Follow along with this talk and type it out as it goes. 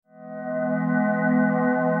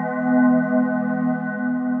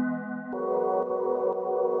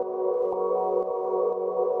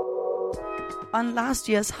On last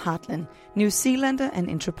year's Heartland, New Zealander and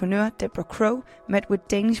entrepreneur Deborah Crow met with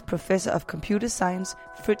Danish professor of computer science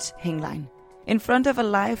Fritz Henglein. In front of a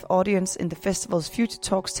live audience in the festival's Future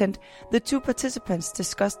Talks tent, the two participants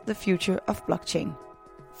discussed the future of blockchain.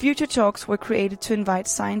 Future Talks were created to invite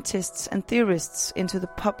scientists and theorists into the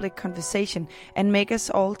public conversation and make us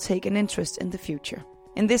all take an interest in the future.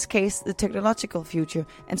 In this case, the technological future,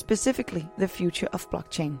 and specifically the future of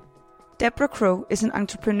blockchain. Deborah Crow is an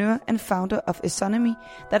entrepreneur and founder of Isonomy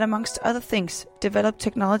that, amongst other things, developed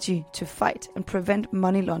technology to fight and prevent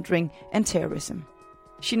money laundering and terrorism.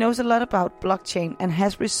 She knows a lot about blockchain and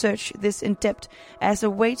has researched this in depth as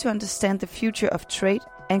a way to understand the future of trade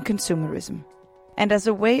and consumerism, and as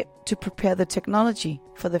a way to prepare the technology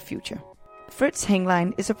for the future. Fritz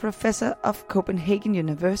Henglein is a professor of Copenhagen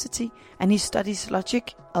University, and he studies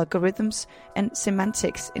logic, algorithms, and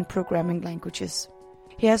semantics in programming languages.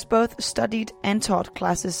 He has both studied and taught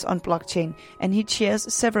classes on blockchain, and he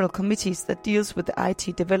chairs several committees that deals with the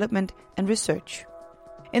IT development and research.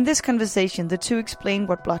 In this conversation, the two explain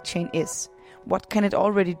what blockchain is, what can it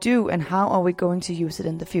already do, and how are we going to use it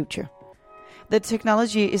in the future. The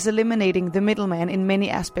technology is eliminating the middleman in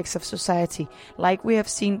many aspects of society, like we have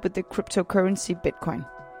seen with the cryptocurrency Bitcoin.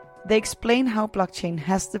 They explain how blockchain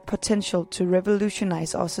has the potential to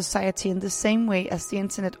revolutionize our society in the same way as the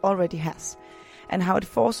internet already has, and how it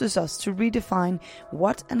forces us to redefine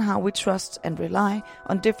what and how we trust and rely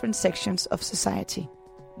on different sections of society.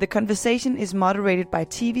 The conversation is moderated by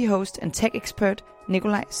TV host and tech expert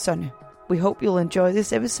Nikolaj Sonne. We hope you'll enjoy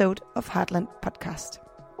this episode of Heartland Podcast.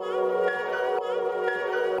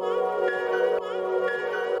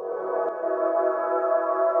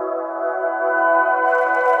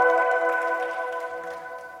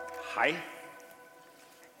 Hi.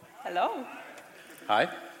 Hello. Hi.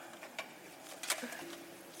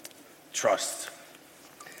 Trust.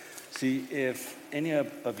 See, if any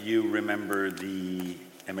of you remember the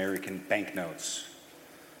American banknotes,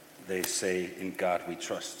 they say, "In God we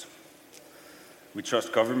trust." We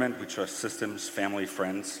trust government, we trust systems, family,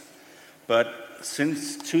 friends. But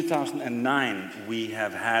since 2009, we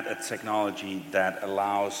have had a technology that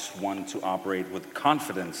allows one to operate with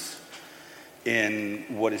confidence in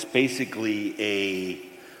what is basically a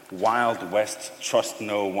Wild West trust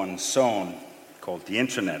no one zone called the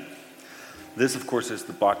internet. This, of course, is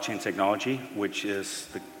the blockchain technology, which is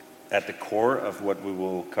at the core of what we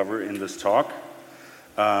will cover in this talk.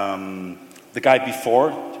 The guy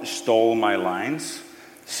before stole my lines,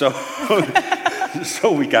 so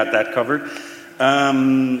so we got that covered.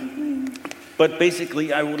 But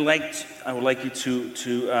basically, I would like you to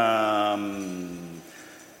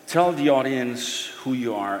tell the audience who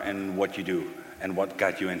you are and what you do and what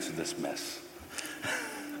got you into this mess.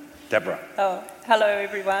 Deborah. Oh, hello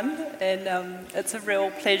everyone, and it's a real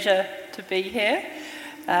pleasure to be here.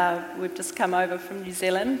 We've just come over from New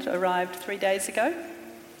Zealand, arrived 3 days ago.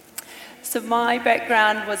 So my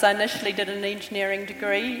background was I initially did an engineering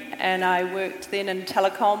degree, and I worked then in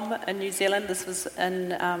telecom in New Zealand. This was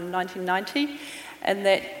in 1990, and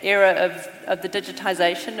that era of the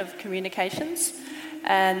digitisation of communications.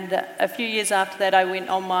 And a few years after that, I went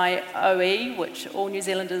on my OE, which all New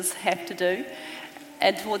Zealanders have to do.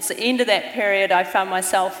 And towards the end of that period, I found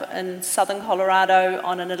myself in southern Colorado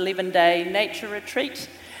on an 11-day nature retreat.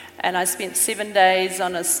 And I spent 7 days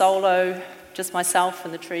on a solo, just myself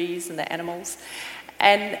and the trees and the animals.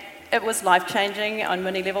 And it was life-changing on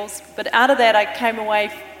many levels. But out of that, I came away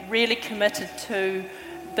really committed to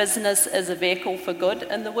business as a vehicle for good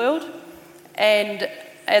in the world. And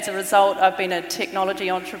as a result, I've been a technology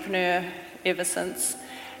entrepreneur ever since.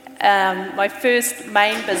 My first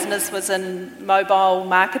main business was in mobile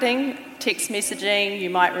marketing, text messaging.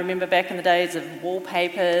 You might remember back in the days of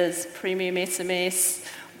wallpapers, premium SMS,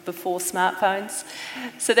 before smartphones.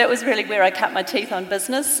 So that was really where I cut my teeth on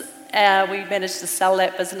business. We managed to sell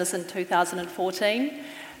that business in 2014.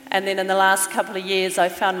 And then in the last couple of years, I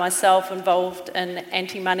found myself involved in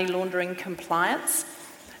anti-money laundering compliance.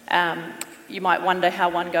 You might wonder how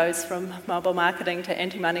one goes from mobile marketing to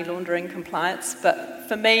anti-money laundering compliance, but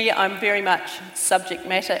for me, I'm very much subject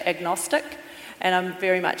matter agnostic, and I'm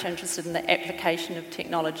very much interested in the application of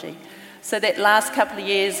technology. So that last couple of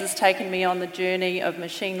years has taken me on the journey of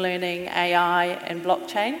machine learning, AI, and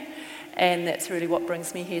blockchain, and that's really what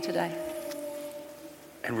brings me here today.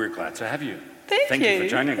 And we're glad to have you. Thank you for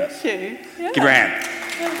joining us. Thank you. Yeah. Give her a hand,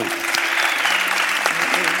 please.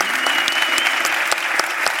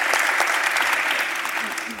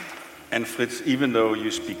 And Fritz, even though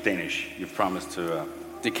you speak Danish, you've promised to...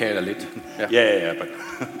 Det kan jeg lidt. Yeah, but...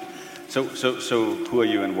 so who are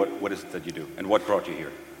you and what is it that you do? And what brought you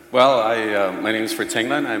here? Well, my name is Fritz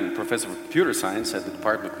Henglein. I'm a professor of computer science at the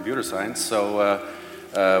Department of Computer Science. So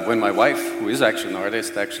when my wife, who is actually an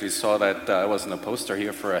artist, actually saw that I was in a poster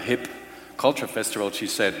here for a hip culture festival, she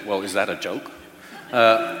said, well, is that a joke?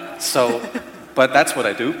 But that's what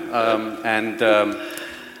I do.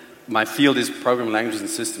 My field is programming languages and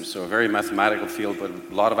systems, so a very mathematical field, but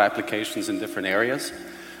a lot of applications in different areas.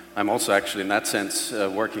 I'm also actually, in that sense,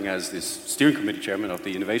 working as this steering committee chairman of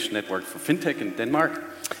the Innovation Network for FinTech in Denmark,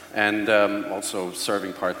 and also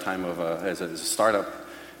serving part-time as a startup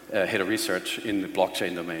head of research in the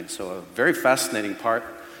blockchain domain. So a very fascinating part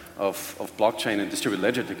of blockchain and distributed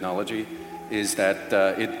ledger technology is that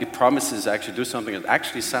it promises to actually do something that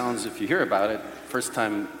actually sounds, if you hear about it, first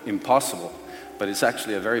time impossible. But it's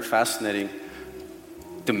actually a very fascinating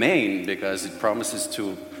domain because it promises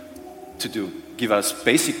to give us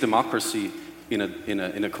basic democracy in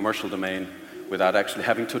a commercial domain without actually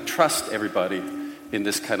having to trust everybody in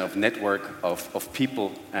this kind of network of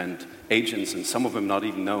people and agents, and some of them not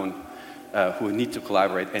even known, who need to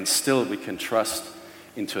collaborate, and still we can trust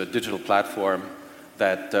into a digital platform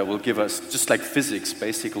that will give us, just like physics,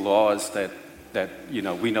 basic laws that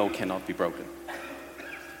we know cannot be broken.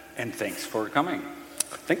 And thanks for coming.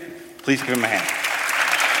 Thank you. Please give him a hand.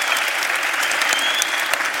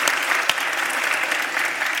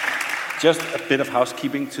 Just a bit of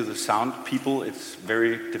housekeeping to the sound people. It's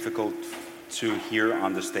very difficult to hear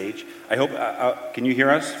on the stage. I hope, can you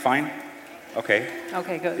hear us fine? Okay.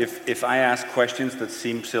 Okay, good. If I ask questions that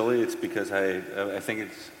seem silly, it's because I think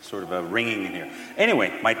it's sort of a ringing in here.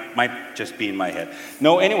 Anyway, might just be in my head.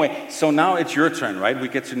 No, anyway, so now it's your turn, right? We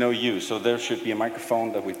get to know you. So there should be a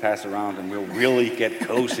microphone that we pass around and we'll really get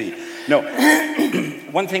cozy. No,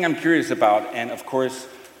 one thing I'm curious about, and of course,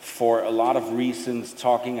 for a lot of reasons,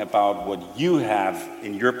 talking about what you have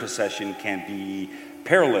in your possession can be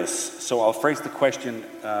perilous. So I'll phrase the question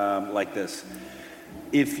like this.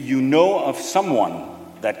 If you know of someone,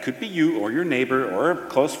 that could be you or your neighbor or a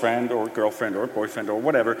close friend or girlfriend or boyfriend or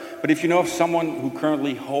whatever, but if you know of someone who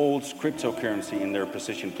currently holds cryptocurrency in their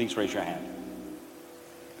possession, please raise your hand.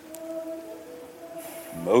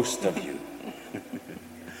 Most of you.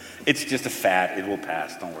 It's just a fad. It will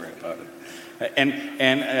pass. Don't worry about it.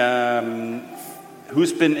 And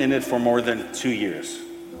who's been in it for more than 2 years?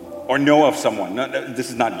 Or know of someone? No, this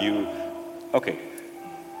is not you. Okay.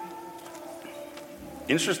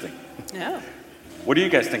 Interesting. Yeah. What do you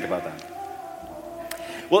guys think about that?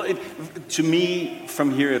 Well, to me,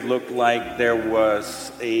 from here, it looked like there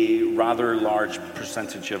was a rather large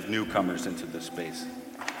percentage of newcomers into this space.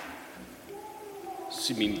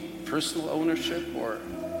 So you mean personal ownership or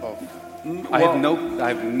of? Well, I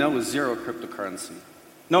have no zero cryptocurrency.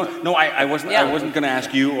 No, I wasn't. Yeah. I wasn't going to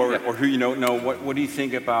ask you or who you know. No, what do you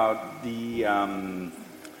think about the?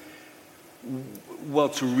 Well,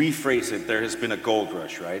 to rephrase it, there has been a gold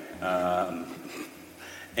rush, right?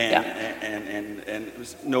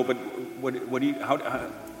 No, but what do you?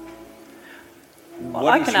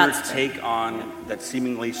 What is your take on that?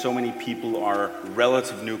 Seemingly, so many people are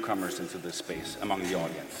relative newcomers into this space among the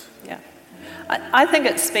audience. Yeah, I think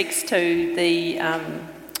it speaks to the,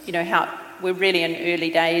 how we're really in early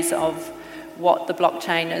days of what the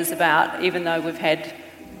blockchain is about. Even though we've had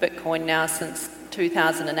Bitcoin now since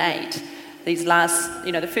 2008, these last,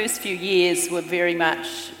 the first few years were very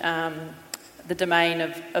much the domain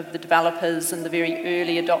of the developers and the very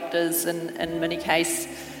early adopters, and in many cases,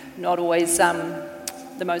 not always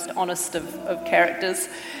the most honest of characters.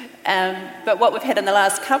 But what we've had in the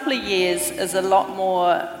last couple of years is a lot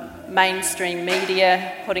more mainstream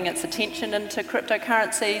media putting its attention into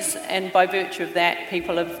cryptocurrencies, and by virtue of that,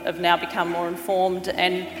 people have now become more informed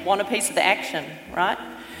and want a piece of the action, right?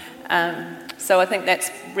 So I think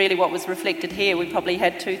that's really what was reflected here. We probably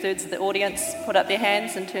had 2/3 of the audience put up their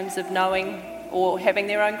hands in terms of knowing or having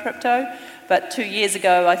their own crypto, but 2 years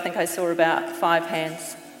ago I think I saw about 5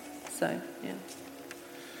 hands. So, yeah.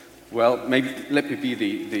 Well, maybe let me be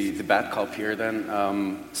the bad cop here then.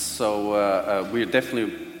 We're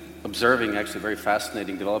definitely observing actually very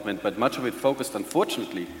fascinating development, but much of it focused,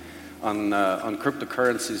 unfortunately, on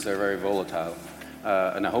cryptocurrencies that are very volatile.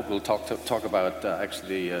 And I hope we'll talk about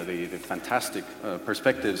actually the fantastic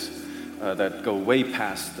perspectives that go way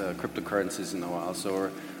past cryptocurrencies in a while.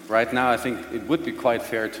 So right now, I think it would be quite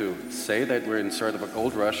fair to say that we're in sort of a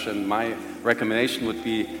gold rush, and my recommendation would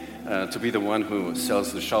be to be the one who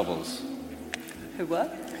sells the shovels. Who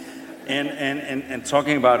what? And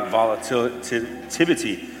talking about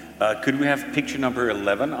volatility, could we have picture number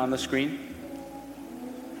 11 on the screen?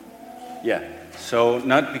 Yeah. So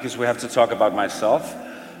not because we have to talk about myself,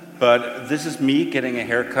 but this is me getting a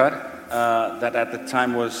haircut that at the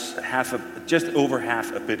time was just over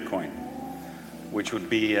half a Bitcoin, which would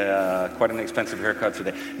be quite an expensive haircut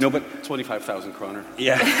today. No, but 25,000 kroner.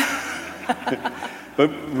 yeah.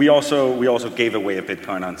 But we also gave away a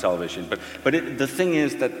Bitcoin on television. But the thing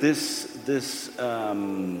is that this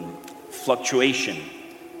fluctuation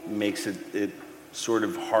makes it sort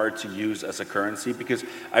of hard to use as a currency, because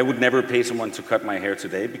I would never pay someone to cut my hair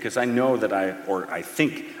today, because I know that I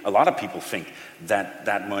think a lot of people think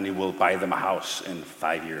that money will buy them a house in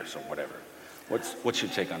 5 years or whatever. What's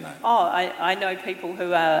your take on that? Oh, I know people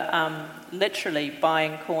who are literally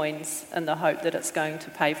buying coins in the hope that it's going to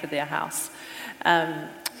pay for their house.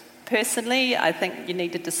 Personally, I think you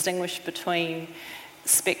need to distinguish between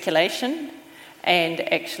speculation and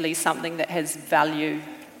actually something that has value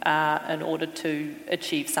in order to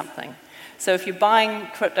achieve something. So if you're buying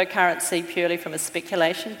cryptocurrency purely from a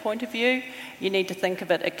speculation point of view, you need to think of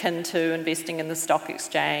it akin to investing in the stock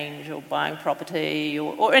exchange or buying property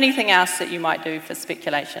or anything else that you might do for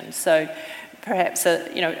speculation. So perhaps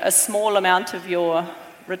a small amount of your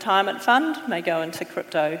retirement fund may go into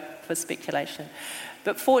crypto for speculation.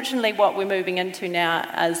 But fortunately, what we're moving into now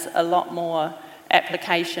is a lot more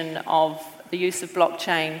application of the use of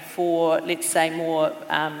blockchain for, let's say, more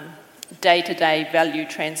day-to-day value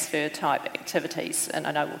transfer type activities. And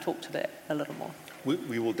I know we'll talk to that a little more.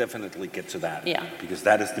 We will definitely get to that, yeah, because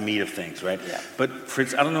that is the meat of things, right? Yeah. But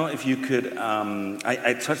Fritz, I don't know if you could,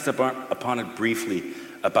 I touched upon it briefly,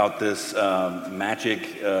 about this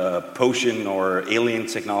magic potion or alien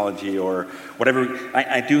technology or whatever.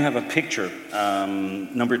 I do have a picture.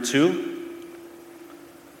 Number 2.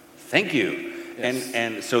 Thank you. Yes.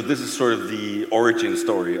 And so this is sort of the origin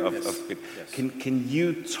story of it. Yes. Can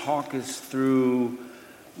you talk us through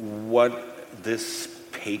what this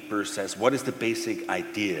paper says? What is the basic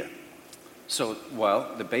idea? So,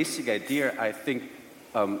 well, the basic idea, I think,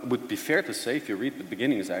 would be fair to say, if you read the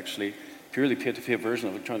beginning, is actually purely peer-to-peer version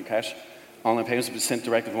of electronic cash. Online payments will be sent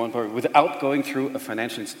directly to one party without going through a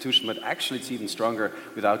financial institution, but actually it's even stronger,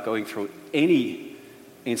 without going through any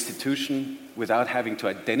institution, without having to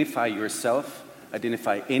identify yourself,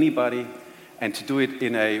 identify anybody, and to do it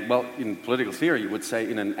in in political theory, you would say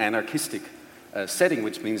in an anarchistic setting,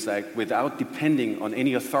 which means like without depending on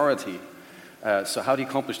any authority. So how do you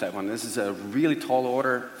accomplish that one? This is a really tall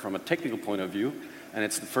order from a technical point of view, and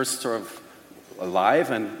it's the first sort of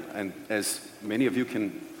alive, and as many of you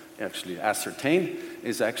can actually ascertain,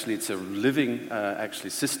 is actually it's a living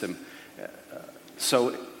system.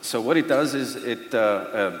 So what it does is it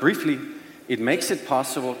briefly, it makes it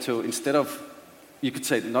possible to, instead of, you could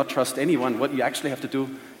say, not trust anyone, what you actually have to do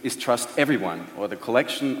is trust everyone, or the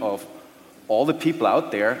collection of all the people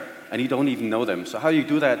out there, and you don't even know them. So how do you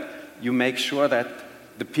do that? You make sure that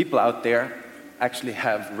the people out there actually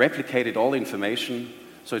have replicated all the information.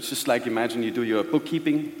 So it's just like, imagine you do your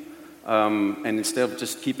bookkeeping, and instead of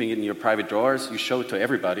just keeping it in your private drawers, you show it to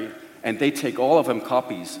everybody, and they take all of them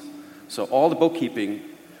copies. So all the bookkeeping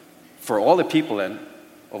for all the people then,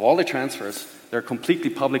 of all the transfers, they're completely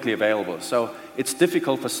publicly available. So it's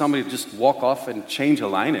difficult for somebody to just walk off and change a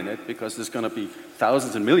line in it, because there's going to be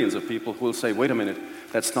thousands and millions of people who will say, wait a minute,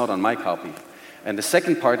 that's not on my copy. And the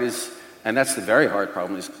second part is, and that's the very hard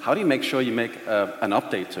problem, is how do you make sure you make an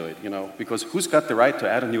update to it, because who's got the right to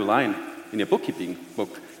add a new line in your bookkeeping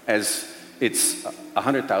book as it's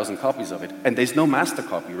 100,000 copies of it? And there's no master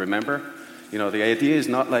copy, remember? The idea is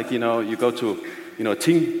not like, you go to,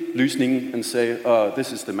 tinglysning and say,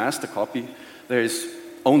 this is the master copy. There's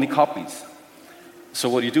only copies. So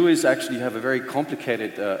what you do is actually you have a very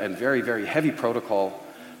complicated and very, very heavy protocol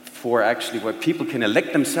for actually where people can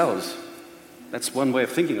elect themselves. That's one way of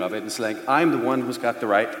thinking of it. It's like, I'm the one who's got the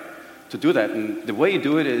right to do that. And the way you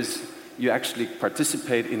do it is you actually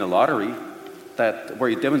participate in a lottery where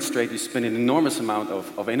you demonstrate you spend an enormous amount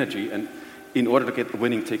of energy and in order to get the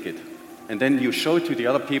winning ticket. And then you show it to the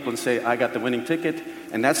other people and say, I got the winning ticket,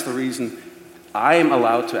 and that's the reason I am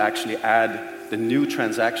allowed to actually add the new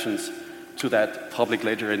transactions to that public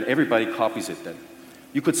ledger, and everybody copies it then.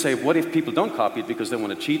 You could say, what if people don't copy it because they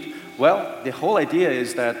want to cheat? Well, the whole idea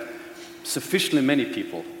is that sufficiently many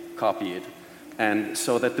people copy it, and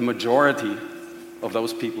so that the majority of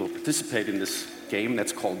those people who participate in this game,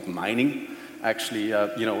 that's called mining, actually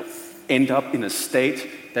end up in a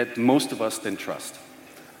state that most of us then trust.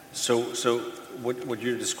 So what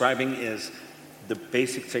you're describing is the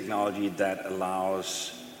basic technology that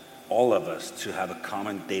allows all of us to have a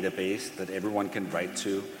common database that everyone can write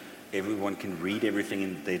to, everyone can read everything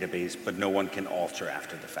in the database, but no one can alter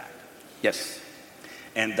after the fact. Yes.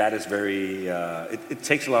 And that is very, it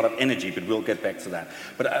takes a lot of energy, but we'll get back to that.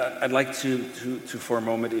 But I'd like to for a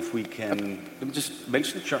moment, if we can... Let me just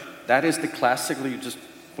mention, sure. That is the classical, you just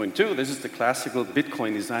point to, this is the classical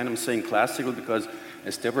Bitcoin design. I'm saying classical because,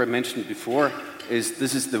 as Deborah mentioned before,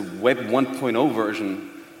 this is the Web 1.0 version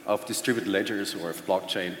of distributed ledgers or of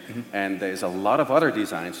blockchain. Mm-hmm. And there's a lot of other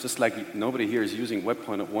designs, just like nobody here is using Web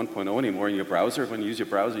 1.0 anymore in your browser. When you use your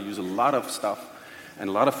browser, you use a lot of stuff and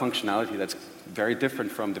a lot of functionality that's very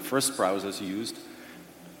different from the first browsers you used.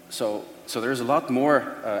 So there's a lot more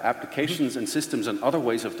applications and systems and other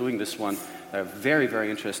ways of doing this one that are very, very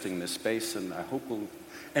interesting in this space, and I hope we'll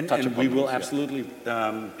touch upon we will those, absolutely,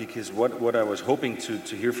 because what I was hoping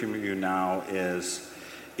to hear from you now is,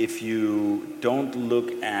 if you don't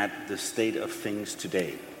look at the state of things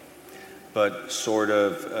today, but sort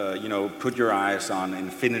of, put your eyes on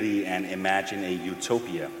infinity and imagine a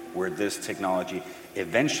utopia where this technology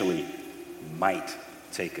eventually might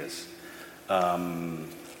take us.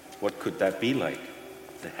 What could that be like?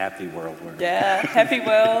 The happy world. Yeah, happy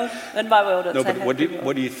world. In my world, it's a but happy world.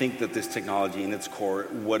 what do you think that this technology, in its core,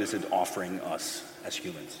 what is it offering us as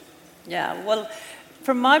humans? Yeah, well,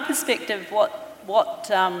 from my perspective, what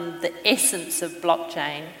the essence of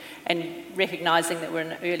blockchain, and recognizing that we're in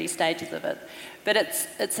the early stages of it, but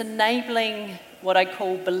it's enabling what I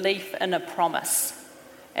call belief in a promise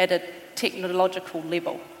at a technological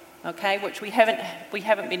level, okay, which we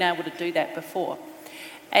haven't been able to do that before.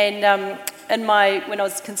 And when I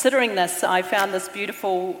was considering this, I found this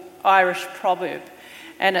beautiful Irish proverb,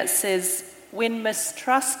 and it says, "When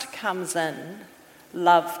mistrust comes in,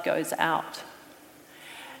 love goes out."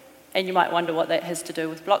 And you might wonder what that has to do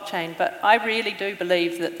with blockchain, but I really do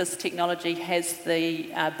believe that this technology has the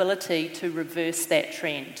ability to reverse that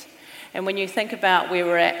trend. And when you think about where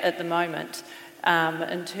we're at the moment,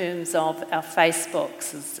 in terms of our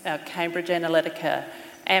Facebooks, our Cambridge Analytica,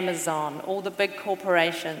 Amazon, all the big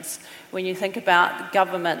corporations, when you think about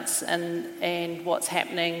governments and what's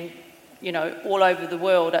happening, all over the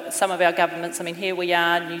world, some of our governments, here we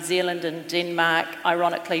are, New Zealand and Denmark,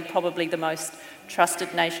 ironically, probably the most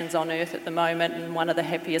trusted nations on earth at the moment and one of the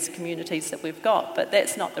happiest communities that we've got. But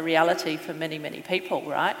that's not the reality for many, many people,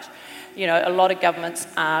 right? A lot of governments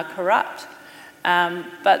are corrupt.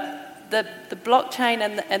 But the blockchain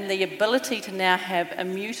and the ability to now have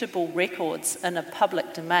immutable records in a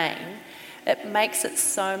public domain, it makes it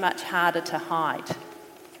so much harder to hide,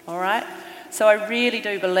 all right? So I really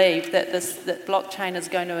do believe that that blockchain is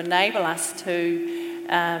going to enable us to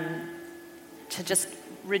just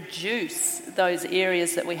reduce those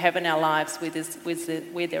areas that we have in our lives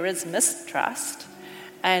where there is mistrust,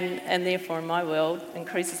 and therefore, in my world,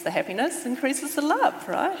 increases the happiness, increases the love,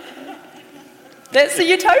 right? That's a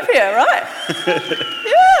utopia, right?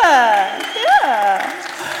 Yeah.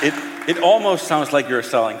 It almost sounds like you're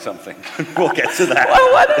selling something. We'll get to that.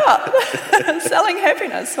 Well, why not? Selling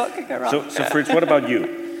happiness, what could go wrong? So Fritz, what about you?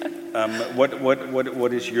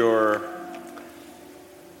 What is your...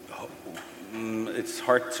 it's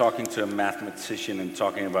hard talking to a mathematician and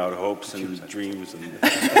talking about hopes and dreams. And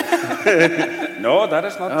no, that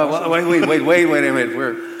is not possible. Wait a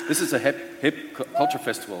minute. This is a hip culture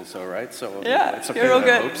festival, so right? So yeah, it's okay. You're all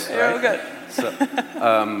good. Hopes, you're right? all good. So,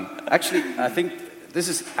 actually, I think this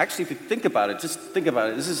is actually, if you think about it, just think about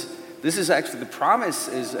it. This is actually the promise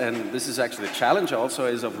is, and this is actually the challenge also,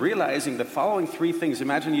 is of realizing the following three things.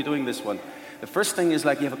 Imagine you're doing this one. The first thing is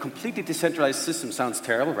like you have a completely decentralized system. Sounds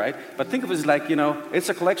terrible, right? But think of it as like, it's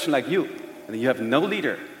a collection like you, and you have no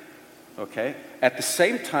leader, okay? At the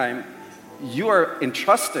same time, you are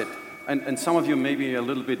entrusted, and some of you may be a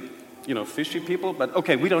little bit, fishy people, but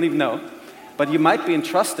okay, we don't even know. But you might be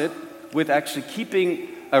entrusted with actually keeping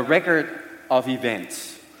a record of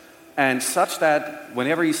events, and such that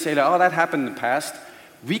whenever you say, that happened in the past,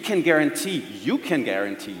 you can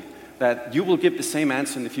guarantee that you will give the same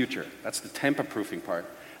answer in the future. That's the tamper-proofing part.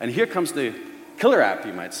 And here comes the killer app,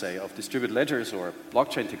 you might say, of distributed ledgers or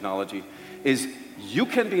blockchain technology, is you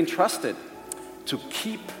can be entrusted to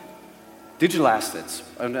keep digital assets.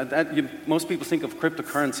 And most people think of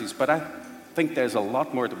cryptocurrencies, but I think there's a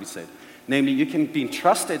lot more to be said. Namely, you can be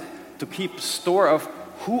entrusted to keep store of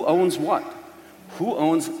who owns what. Who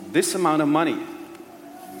owns this amount of money?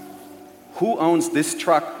 Who owns this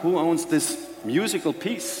truck? Who owns this musical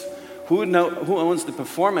piece? Who owns the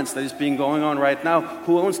performance that is being going on right now?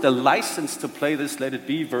 Who owns the license to play this Let It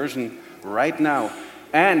Be version right now?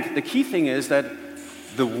 And the key thing is that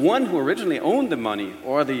the one who originally owned the money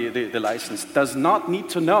or the license does not need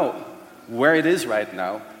to know where it is right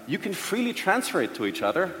now. You can freely transfer it to each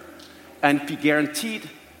other and be guaranteed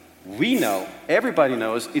we know, everybody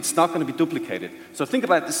knows, it's not going to be duplicated. So think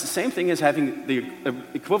about this, the same thing as having the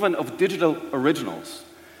equivalent of digital originals.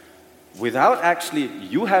 Without actually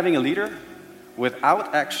you having a leader,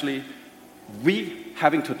 without actually we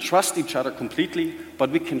having to trust each other completely,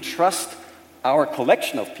 but we can trust our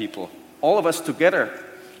collection of people, all of us together,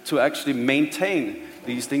 to actually maintain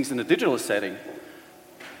these things in a digital setting.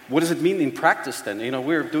 What does it mean in practice then?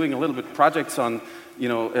 We're doing a little bit projects on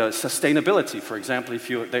sustainability. For example,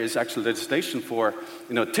 there is actually legislation for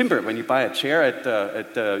timber. When you buy a chair at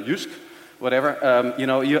Jysk, whatever,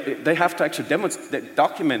 they have to actually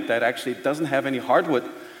document that actually it doesn't have any hardwood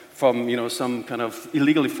from some kind of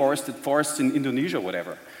illegally forested forests in Indonesia, or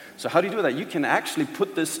whatever. So how do you do that? You can actually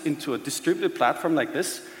put this into a distributed platform like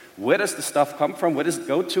this. Where does the stuff come from? Where does it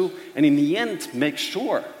go to? And in the end, make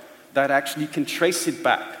sure that actually you can trace it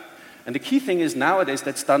back. And the key thing is nowadays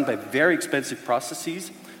that's done by very expensive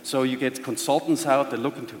processes. So you get consultants out, they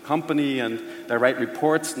look into a company and they write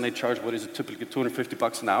reports and they charge, what is it, typically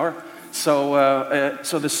 $250 an hour.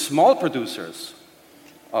 So the small producers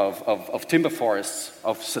of timber forests,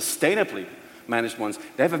 of sustainably managed ones,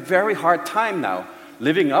 they have a very hard time now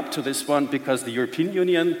living up to this one because the European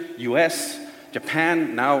Union, US,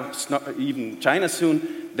 Japan, now even China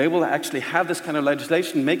soon, they will actually have this kind of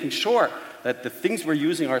legislation making sure that the things we're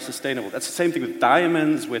using are sustainable. That's the same thing with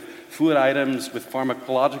diamonds, with food items, with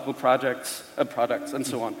pharmacological products, and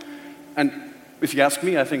so on. And if you ask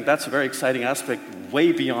me, I think that's a very exciting aspect,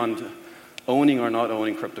 way beyond owning or not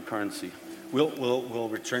owning cryptocurrency. We'll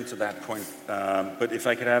return to that point. But if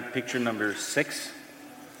I could have picture number 6.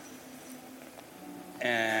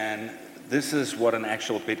 And this is what an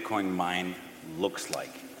actual Bitcoin mine looks like.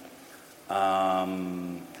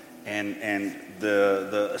 And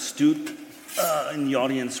the astute in the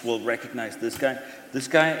audience will recognize this guy. This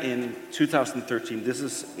guy in 2013, this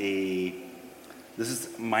is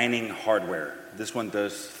mining hardware. This one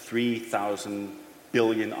does 3,000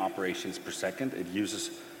 billion operations per second. It uses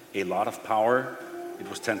a lot of power. It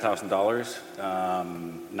was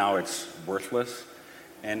 $10,000. Now it's worthless.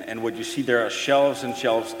 And what you see there are shelves and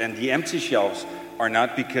shelves, and the empty shelves are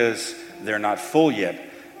not because they're not full yet.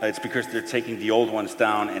 It's because they're taking the old ones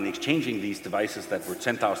down and exchanging these devices that were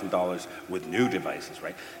 $10,000 with new devices,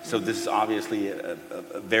 right? So this is obviously a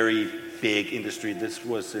very big industry. This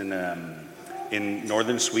was in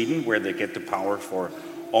northern Sweden, where they get the power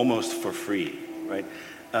almost for free, right?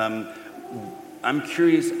 I'm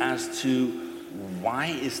curious as to why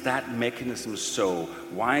is that mechanism so?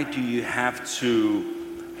 Why do you have to,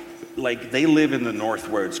 they live in the north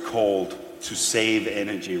where it's cold, to save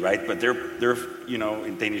energy, right? But they're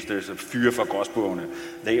in Danish there's a fyr for gråspurvene.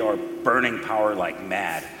 They are burning power like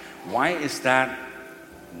mad. Why is that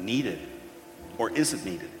needed? Or is it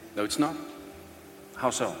needed? No, it's not. How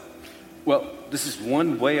so? Well, this is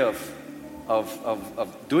one way of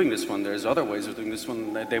doing this one. There's other ways of doing this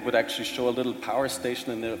one. They would actually show a little power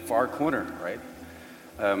station in the far corner, right?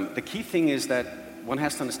 The key thing is that one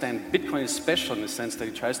has to understand Bitcoin is special in the sense that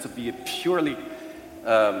it tries to be a totally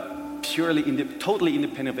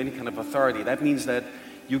independent of any kind of authority. That means that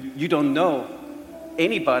you don't know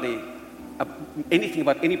anything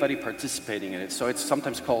about anybody participating in it. So it's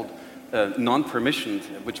sometimes called non-permissioned,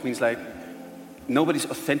 which means nobody's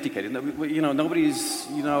authenticated. Nobody's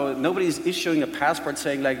issuing a passport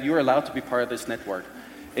saying you're allowed to be part of this network.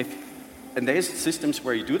 And there's systems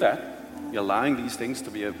where you do that. You're allowing these things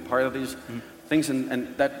to be a part of these things,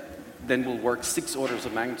 and that then will work 6 orders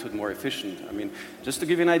of magnitude more efficient. I mean, just to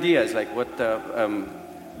give you an idea, it's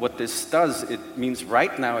what this does. It means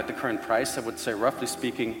right now at the current price, I would say roughly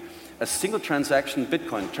speaking, a single transaction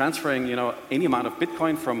Bitcoin, transferring any amount of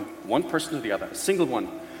Bitcoin from one person to the other, a single one,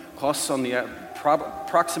 costs on the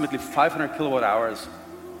approximately 500 kilowatt hours.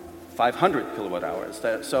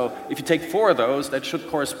 So if you take 4 of those, that should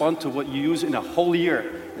correspond to what you use in a whole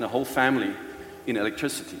year, in a whole family, in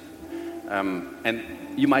electricity. And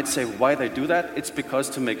you might say why they do that. It's because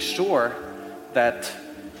to make sure that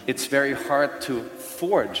it's very hard to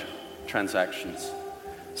forge transactions.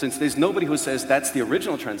 Since there's nobody who says that's the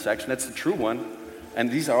original transaction, that's the true one,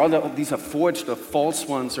 and these are forged or false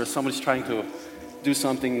ones, or somebody's trying to do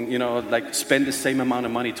something, spend the same amount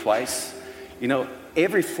of money twice.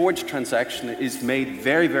 Every forged transaction is made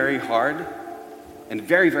very, very hard and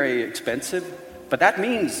very, very expensive. But that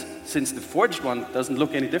means, since the forged one doesn't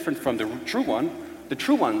look any different from the true one, the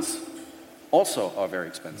true ones also are very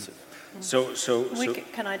expensive.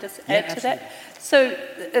 Can I just add to that? So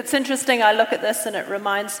it's interesting, I look at this and it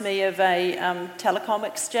reminds me of a telecom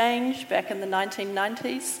exchange back in the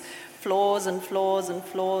 1990s. Floors and floors and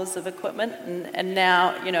floors of equipment, and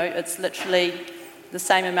now, it's literally the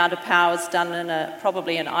same amount of power as done in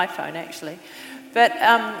probably an iPhone, actually. But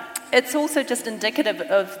it's also just indicative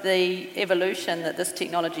of the evolution that this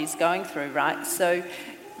technology is going through, right? So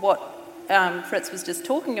what Fritz was just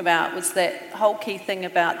talking about was that whole key thing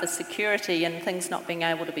about the security and things not being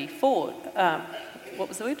able to be forged. What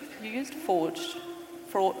was the word you used? Forged.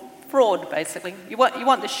 Fraud, basically. You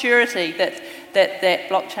want the surety that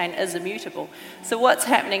blockchain is immutable. So what's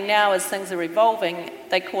happening now is things are evolving.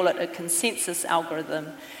 They call it a consensus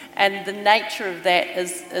algorithm. And the nature of that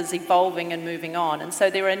is evolving and moving on. And so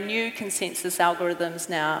there are new consensus algorithms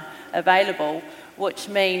now available, which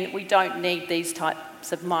mean we don't need these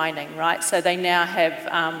types of mining, right? So they now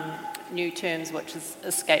have new terms, which is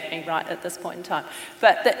escaping right at this point in time.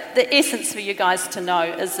 But the essence for you guys to know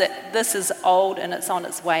is that this is old and it's on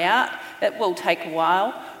its way out. It will take a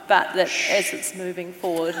while, but that as it's moving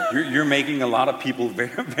forward... You're making a lot of people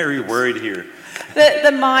very, very worried here.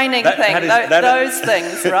 The mining thing, those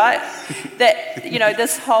things, right? That, you know,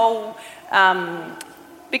 this whole...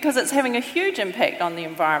 because it's having a huge impact on the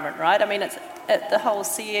environment, right? I mean, it's the whole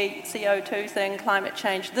CO2 thing, climate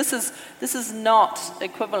change. This is not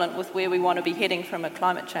equivalent with where we want to be heading from a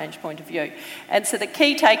climate change point of view. And so the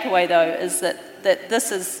key takeaway, though, is that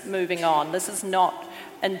this is moving on. This is not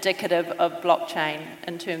indicative of blockchain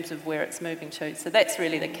in terms of where it's moving to. So that's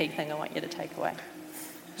really the key thing I want you to take away.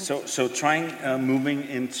 So trying moving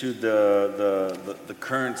into the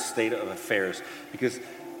current state of affairs, because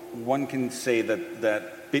one can say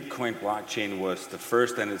that Bitcoin blockchain was the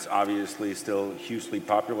first, and it's obviously still hugely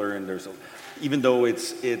popular. And even though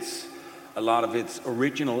it's a lot of its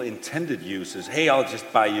original intended uses, hey, I'll just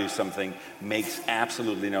buy you something, makes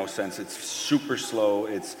absolutely no sense. It's super slow.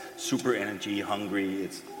 It's super energy hungry.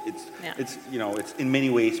 It's you know, it's in many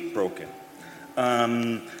ways broken.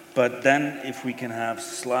 But then if we can have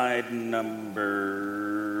slide number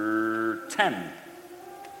 10.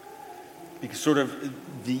 Because sort of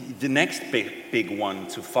the next big one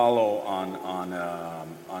to follow on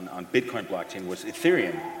Bitcoin blockchain was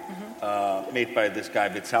Ethereum, made by this guy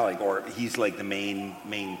Vitalik, or he's like the main,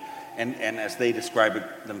 and as they describe it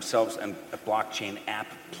themselves, a blockchain app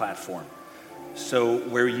platform. So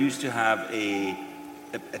where we used to have a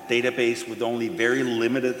database with only very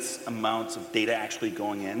limited amounts of data actually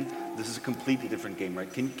going in, this is a completely different game,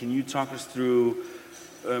 right? Can you talk us through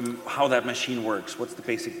how that machine works? What's the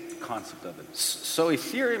basic concept of it? So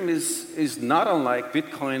Ethereum is not unlike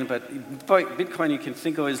Bitcoin, but Bitcoin you can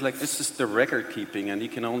think of as like this is the record keeping, and you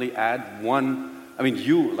can only add one. I mean,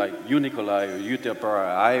 you Nikolai, or you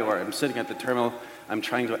Deborah, or I'm sitting at the terminal, I'm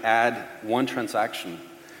trying to add one transaction.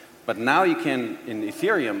 But now you can, in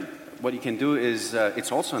Ethereum, what you can do is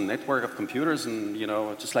it's also a network of computers, and you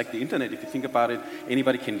know, just like the internet, if you think about it,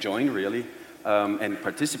 anybody can join really and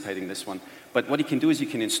participate in this one. But what you can do is you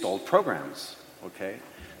can install programs, okay?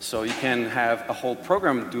 So you can have a whole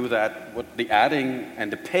program do that, what the adding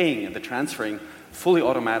and the paying and the transferring fully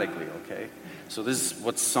automatically, okay? So this is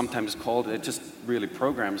what's sometimes called, just really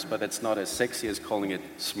programs, but it's not as sexy as calling it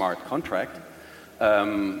smart contract.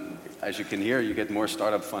 As you can hear, you get more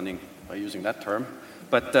startup funding by using that term.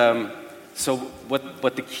 But so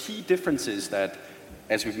what the key difference is that,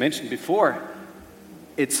 as we've mentioned before,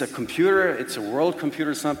 it's a computer, it's a world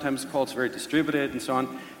computer sometimes called, it's very distributed and so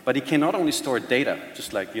on, but it can not only store data,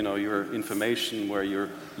 just like, you know, your information where you're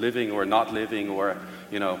living or not living, or,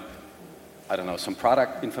 you know, I don't know, some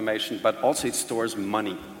product information, but also it stores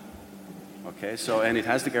money. Okay, so, and it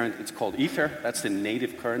has the guarantee, it's called Ether, that's the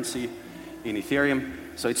native currency in Ethereum,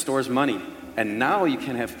 so it stores money. And now you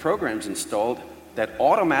can have programs installed that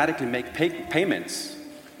automatically make payments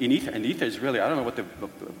in Ether. And Ether is really, I don't know what the,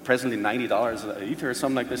 presently $90 Ether or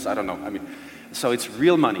something like this, I don't know. I mean, so it's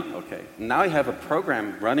real money, okay. Now you have a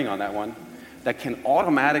program running on that one that can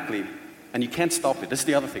automatically, and you can't stop it. This is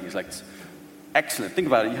the other thing, it's like, it's excellent. Think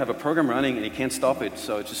about it, you have a program running and you can't stop it.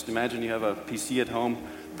 So just imagine you have a PC at home,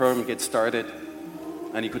 program gets started,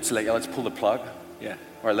 and you could select, let's pull the plug. Yeah.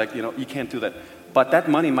 Or like, you know, you can't do that. But that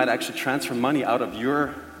money might actually transfer money out of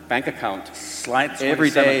your bank account Slide 27, every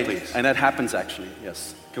day, please. And that happens actually,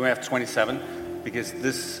 yes. Can we have 27? Because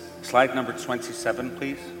this, slide number 27,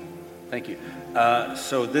 please. Thank you.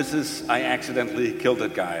 So this is, I accidentally killed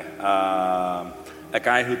that guy. A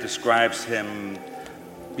guy who describes him,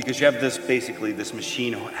 because you have this, basically, this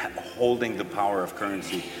machine holding the power of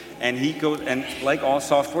currency. And he goes, and like all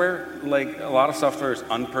software, like a lot of software is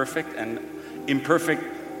imperfect, and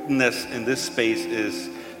imperfectness in this space is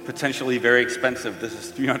potentially very expensive. This is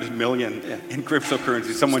 300 million in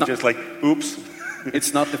cryptocurrency. Someone just like, oops.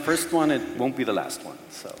 It's not the first one, it won't be the last one,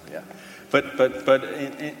 so yeah. But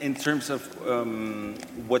in terms of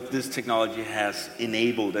what this technology has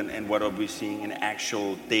enabled and what are we seeing in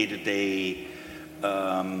actual day-to-day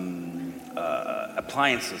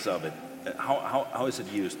appliances of it, how is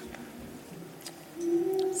it used?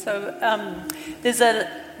 So there's a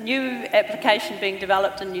new application being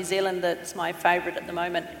developed in New Zealand that's my favourite at the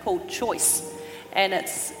moment called Choice, and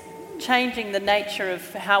it's changing the nature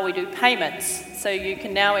of how we do payments. So you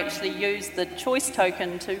can now actually use the Choice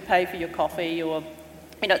token to pay for your coffee, or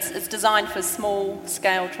it's designed for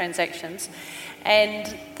small-scale transactions,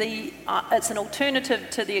 and it's an alternative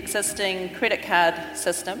to the existing credit card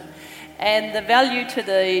system. And the value to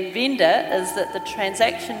the vendor is that the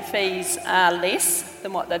transaction fees are less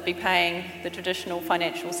than what they'd be paying the traditional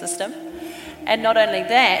financial system. And not only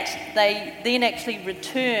that, they then actually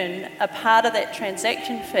return a part of that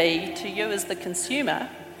transaction fee to you as the consumer,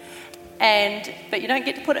 but you don't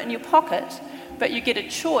get to put it in your pocket, but you get a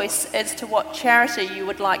choice as to what charity you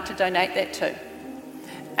would like to donate that to.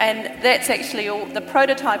 And that's actually the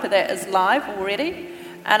prototype of that is live already.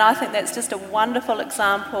 And I think that's just a wonderful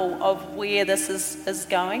example of where this is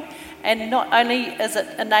going. And not only is it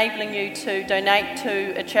enabling you to donate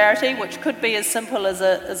to a charity, which could be as simple as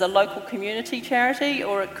a local community charity,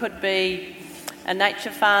 or it could be a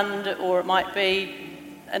nature fund, or it might be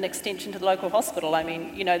an extension to the local hospital. I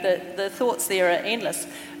mean, the thoughts there are endless.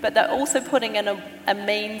 But they're also putting in a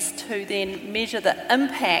means to then measure the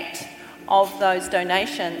impact of those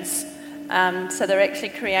donations. So they're actually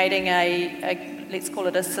creating let's call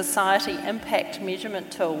it a society impact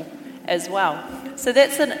measurement tool as well. So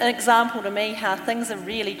that's an example to me how things are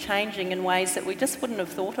really changing in ways that we just wouldn't have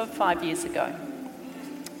thought of 5 years ago.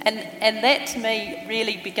 And that to me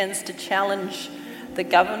really begins to challenge the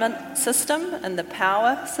government system and the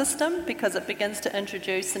power system, because it begins to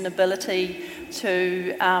introduce an ability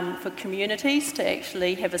for communities to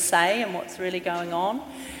actually have a say in what's really going on.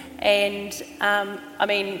 And,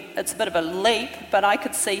 it's a bit of a leap, but I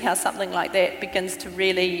could see how something like that begins to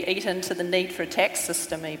really eat into the need for a tax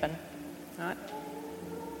system even, right?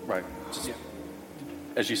 Right.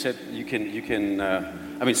 As you said, you can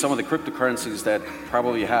some of the cryptocurrencies that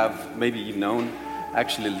probably have maybe you've known,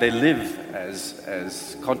 actually they live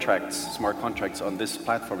as contracts, smart contracts on this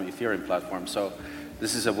platform, Ethereum platform. So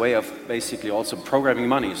this is a way of basically also programming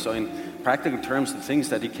money. So in practical terms, the things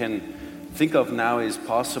that you can think of now is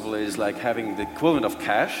possible is like having the equivalent of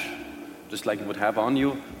cash, just like you would have on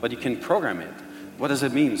you, but you can program it. What does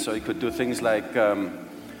it mean? So you could do things like,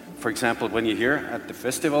 for example, when you're here at the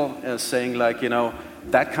festival, saying like,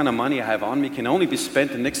 that kind of money I have on me can only be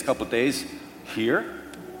spent the next couple of days here,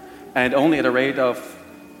 and only at a rate of,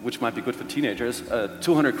 which might be good for teenagers,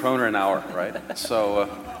 200 kroner an hour, right? So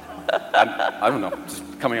I don't know,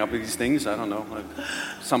 just coming up with these things, I don't know.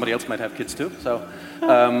 Somebody else might have kids too, so.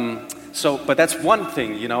 But that's one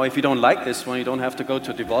thing, if you don't like this one, you don't have to go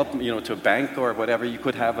to development, to a bank or whatever. You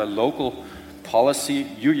could have a local policy,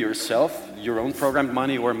 you yourself, your own programmed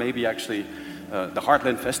money, or maybe actually the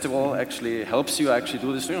Heartland Festival actually helps you actually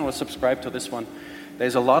do this. Subscribe to this one.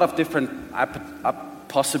 There's a lot of different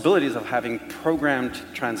possibilities of having programmed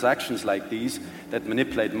transactions like these that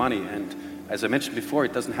manipulate money. And as I mentioned before,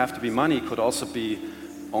 it doesn't have to be money. It could also be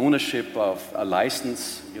ownership of a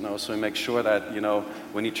license, so make sure that,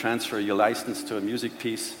 when you transfer your license to a music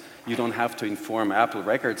piece, you don't have to inform Apple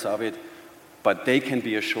Records of it, but they can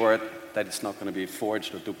be assured that it's not going to be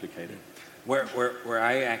forged or duplicated. Where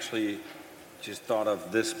I actually just thought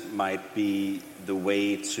of this might be the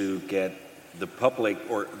way to get the public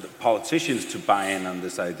or the politicians to buy in on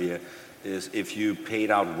this idea is if you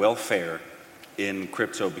paid out welfare in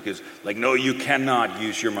crypto, because no, you cannot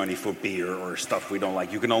use your money for beer or stuff we don't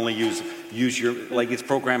like. You can only use your, it's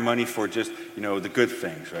programmed money for just, the good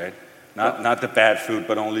things, right? Not the bad food,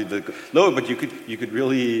 but only the good. No, but you could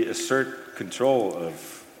really assert control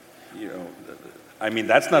of,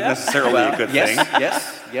 that's not necessarily a good thing.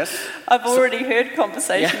 Yes. I've already heard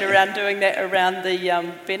conversation around doing that around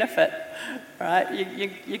the benefit, right?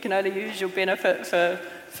 You can only use your benefit for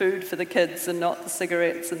food for the kids and not the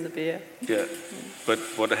cigarettes and the beer. Yeah, but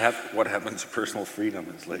what happens to personal freedom?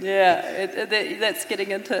 It's that's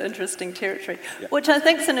getting into interesting territory, which I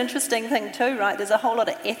think is an interesting thing too, right? There's a whole lot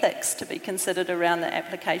of ethics to be considered around the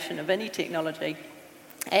application of any technology,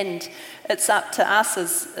 and it's up to us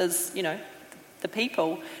as the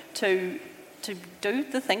people to do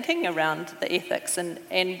the thinking around the ethics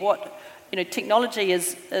and what technology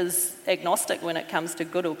is agnostic when it comes to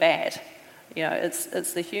good or bad.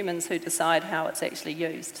 It's the humans who decide how it's actually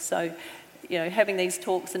used. So, having these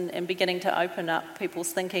talks and beginning to open up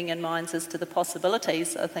people's thinking and minds as to the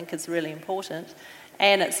possibilities, I think is really important.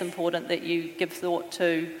 And it's important that you give thought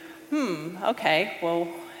to okay, well,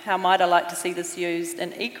 how might I like to see this used?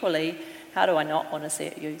 And equally, how do I not want to see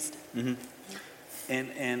it used? Mm-hmm.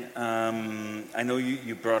 And I know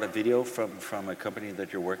you brought a video from a company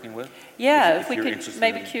that you're working with. Yeah, if if we you're could interested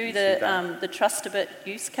maybe in cue seeing that. the Trustabit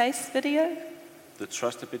use case video. The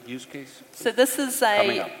Trustabit use case? So this is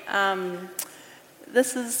Coming up.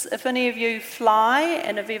 this is, if any of you fly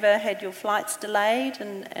and have ever had your flights delayed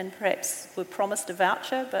and perhaps were promised a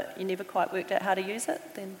voucher but you never quite worked out how to use it,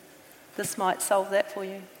 then this might solve that for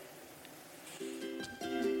you.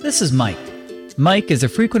 This is Mike. Mike is a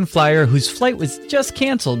frequent flyer whose flight was just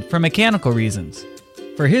canceled for mechanical reasons.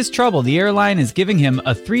 For his trouble, the airline is giving him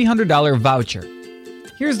a $300 voucher.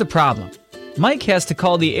 Here's the problem. Mike has to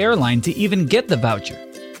call the airline to even get the voucher.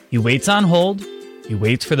 He waits on hold. He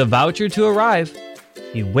waits for the voucher to arrive.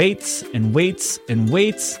 He waits and waits and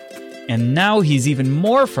waits, and now he's even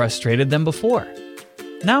more frustrated than before.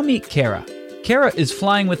 Now meet Kara. Kara is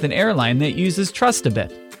flying with an airline that uses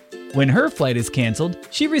Trustabit. When her flight is canceled,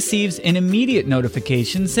 she receives an immediate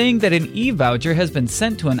notification saying that an e-voucher has been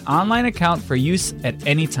sent to an online account for use at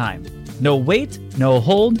any time. No wait, no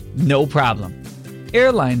hold, no problem.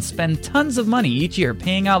 Airlines spend tons of money each year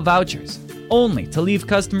paying out vouchers, only to leave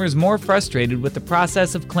customers more frustrated with the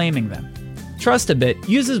process of claiming them. Trustabit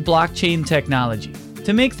uses blockchain technology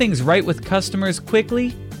to make things right with customers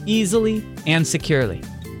quickly, easily, and securely.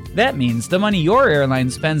 That means the money your airline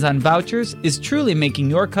spends on vouchers is truly making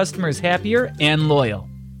your customers happier and loyal.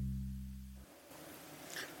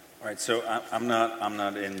 All right, so I'm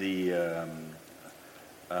not in the.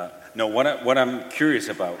 No, what I'm curious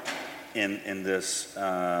about in this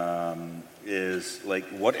is like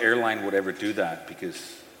what airline would ever do that,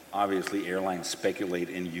 because obviously airlines speculate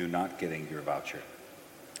in you not getting your voucher.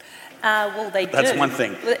 Well, they do. That's one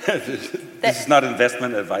thing. This is not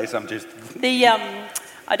investment advice. I'm just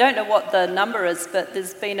I don't know what the number is, but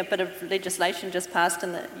there's been a bit of legislation just passed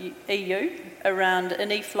in the EU around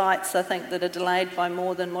any flights, I think, that are delayed by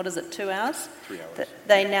more than, 2 hours? 3 hours. That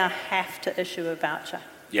they now have to issue a voucher.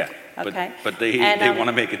 Yeah, Okay. but they want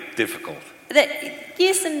to make it difficult.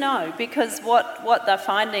 Yes and no, because what they're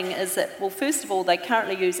finding is that, well, first of all, they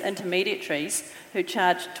currently use intermediaries who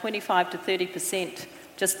charge 25 to 30%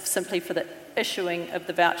 just simply for the issuing of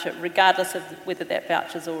the voucher, regardless of whether that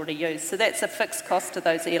voucher is already used. So that's a fixed cost to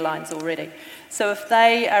those airlines already. So if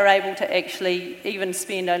they are able to actually even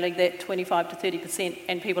spend only that 25 to 30%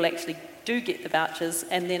 and people actually do get the vouchers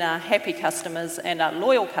and then are happy customers and are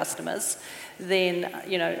loyal customers, then,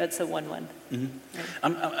 it's a win-win.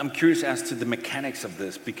 Mm-hmm. I'm curious as to the mechanics of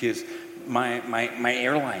this, because my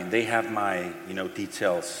airline, they have my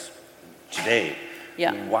details today.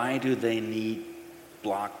 Yeah. Why do they need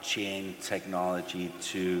blockchain technology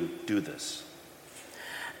to do this?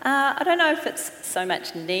 I don't know if it's so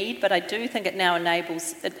much need, but I do think it now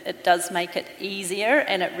enables, it does make it easier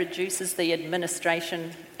and it reduces the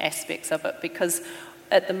administration aspects of it, because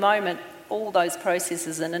at the moment, all those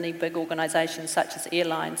processes in any big organisation such as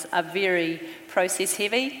airlines are very process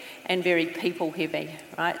heavy and very people heavy,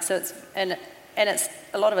 right? So it's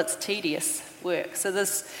a lot of it's tedious work. So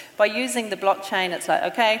by using the blockchain, it's like,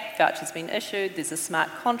 okay, voucher's been issued, there's a smart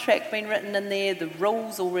contract been written in there, the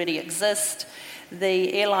rules already exist,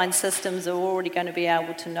 the airline systems are already going to be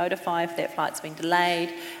able to notify if that flight's been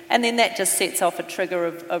delayed, and then that just sets off a trigger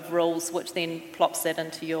of rules which then plops that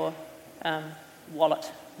into your wallet,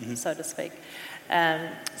 so to speak.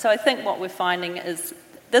 So I think what we're finding is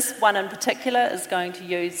this one in particular is going to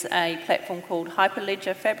use a platform called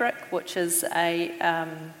Hyperledger Fabric, which is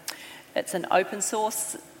it's an open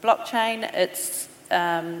source blockchain. It's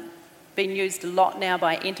been used a lot now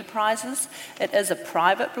by enterprises. It is a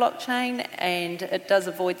private blockchain, and it does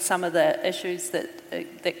avoid some of the issues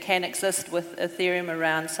that can exist with Ethereum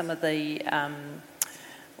around some of the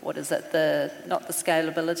not the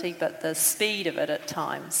scalability, but the speed of it at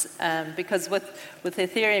times. Because with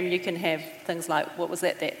Ethereum, you can have things like, what was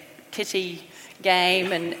that kitty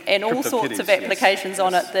game and all sorts of applications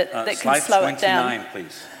on it that can slow it down. Slide 29,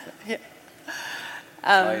 please.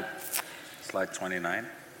 Yeah. Slide 29.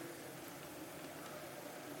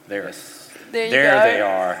 There you go. They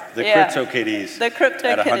are. The CryptoKitties. The CryptoKitties.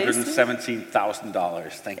 At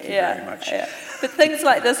 $117,000. Thank you very much. Yeah. But things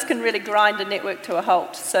like this can really grind a network to a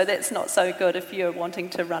halt. So that's not so good if you're wanting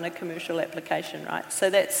to run a commercial application, right? So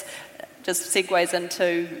that's just segues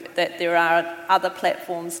into that there are other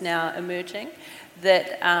platforms now emerging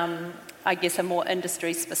that I guess are more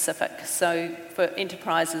industry specific. So for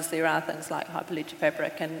enterprises, there are things like Hyperledger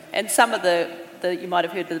Fabric and some of the you might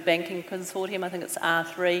have heard of the banking consortium, I think it's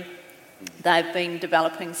R3. They've been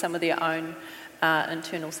developing some of their own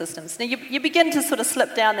internal systems. Now you begin to sort of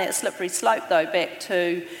slip down that slippery slope though back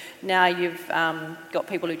to now you've got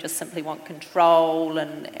people who just simply want control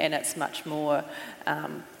and it's much more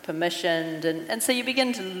permissioned and so you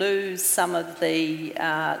begin to lose some of the,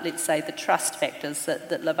 let's say, the trust factors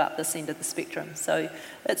that live up this end of the spectrum. So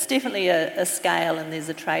it's definitely a scale and there's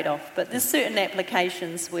a trade-off, but there's certain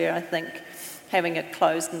applications where I think having a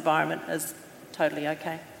closed environment is totally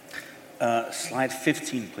okay. Slide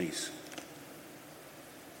 15, please.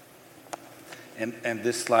 And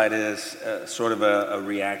this slide is sort of a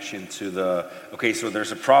reaction to okay, so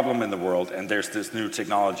there's a problem in the world and there's this new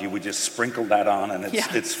technology. We just sprinkle that on and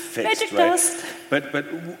it's fixed, Magic right? dust. But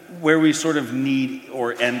where we sort of need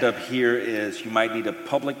or end up here is you might need a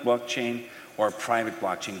public blockchain or a private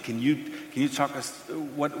blockchain. Can you talk us,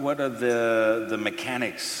 what are the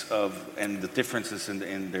mechanics of and the differences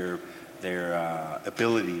in their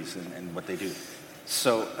abilities and what they do?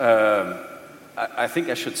 So, I think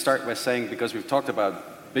I should start by saying, because we've talked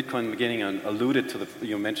about Bitcoin in the beginning and alluded to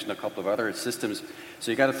you mentioned a couple of other systems. So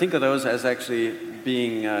you got to think of those as actually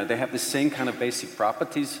being, they have the same kind of basic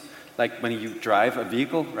properties, like when you drive a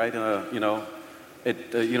vehicle, right?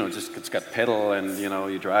 It's got pedal and,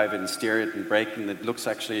 you drive it and steer it and brake and it looks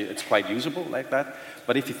actually, it's quite usable like that.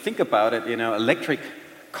 But if you think about it, electric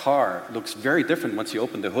car looks very different once you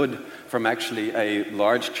open the hood from actually a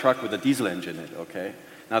large truck with a diesel engine in it, okay?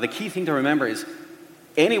 Now, the key thing to remember is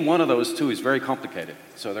any one of those two is very complicated.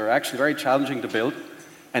 So they're actually very challenging to build,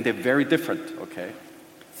 and they're very different, okay?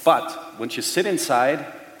 But once you sit inside,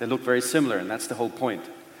 they look very similar, and that's the whole point.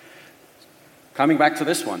 Coming back to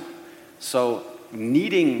this one. So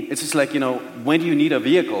it's just like, when do you need a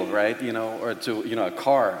vehicle, right? Or a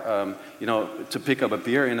car, to pick up a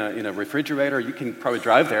beer in a refrigerator. You can probably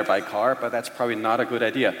drive there by car, but that's probably not a good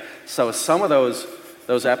idea. So some of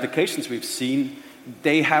those applications we've seen,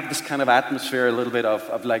 they have this kind of atmosphere a little bit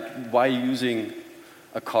of like, why using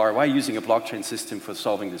a car, why using a blockchain system for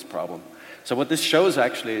solving this problem? So what this shows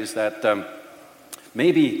actually is that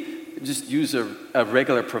maybe just use a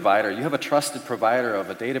regular provider. You have a trusted provider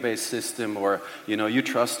of a database system, or you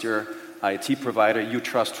trust your IT provider. You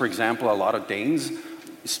trust, for example, a lot of Danes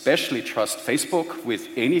especially trust Facebook with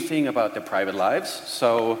anything about their private lives.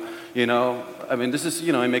 So, this is,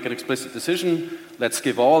 I make an explicit decision. Let's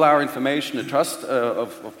give all our information of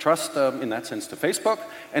trust in that sense to Facebook.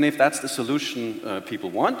 And if that's the solution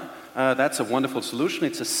people want, that's a wonderful solution.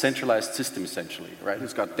 It's a centralized system, essentially, right?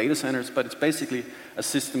 It's got data centers, but it's basically a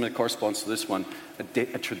system that corresponds to this one,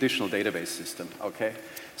 a traditional database system, okay?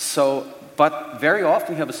 So, but very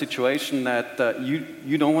often you have a situation that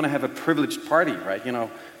you don't want to have a privileged party, right?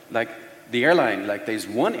 Like the airline, like there's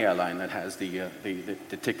one airline that has the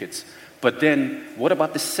tickets. But then, what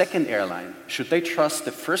about the second airline? Should they trust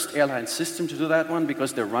the first airline system to do that one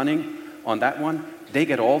because they're running on that one? They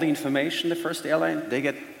get all the information, the first airline. They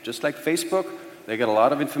get, just like Facebook, they get a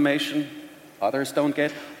lot of information others don't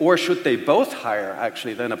get. Or should they both hire,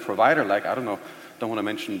 actually, then a provider like, I don't know, don't want to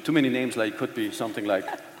mention too many names, like it could be something like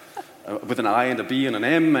with an I and a B and an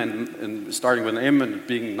M, and starting with an M and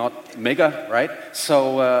being not mega, right?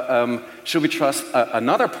 So should we trust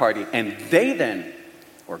another party, and they then,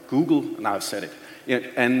 or Google, now I've said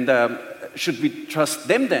it, and should we trust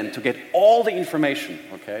them then to get all the information,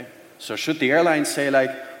 okay? So should the airline say, like,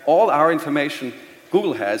 all our information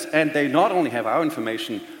Google has, and they not only have our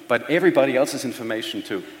information, but everybody else's information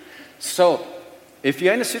too. So if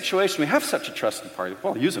you're in a situation where you have such a trusted party,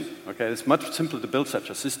 well, use them, okay? It's much simpler to build such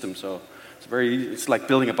a system, so it's like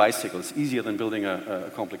building a bicycle. It's easier than building a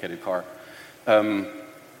complicated car.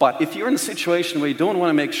 But if you're in a situation where you want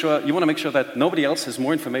to make sure that nobody else has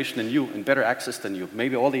more information than you and better access than you,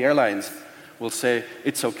 maybe all the airlines will say,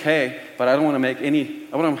 it's okay, but I don't want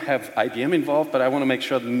to have IBM involved, but I want to make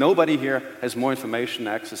sure that nobody here has more information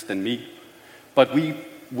access than me. But we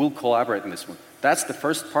will collaborate in this one. That's the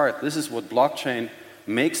first part. This is what blockchain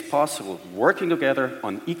makes possible, working together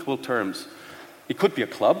on equal terms. It could be a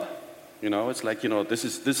club, it's like,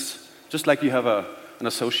 this just like you have an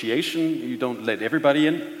association, you don't let everybody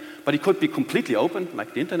in, but it could be completely open,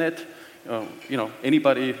 like the internet.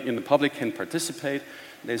 Anybody in the public can participate.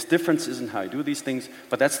 There's differences in how you do these things,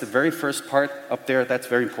 but that's the very first part up there. That's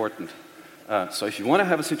very important. So if you want to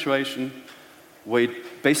have a situation where you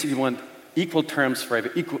basically want equal terms for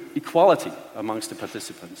equality amongst the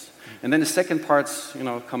participants, and then the second parts,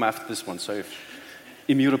 come after this one. So if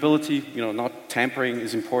immutability, not tampering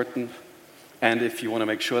is important, and if you want to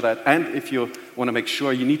make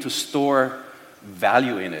sure you need to store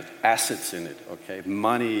value in it, assets in it, okay,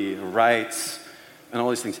 money, rights, and all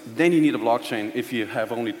these things, then you need a blockchain. If you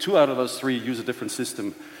have only 2 out of those 3, use a different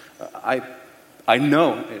system. I I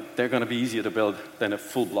know they're going to be easier to build than a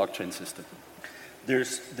full blockchain system.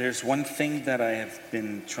 There's one thing that I have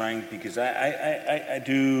been trying, because I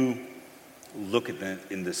do look at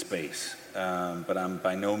in this space, but I'm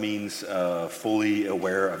by no means fully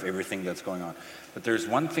aware of everything that's going on. But there's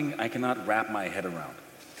one thing I cannot wrap my head around,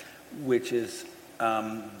 which is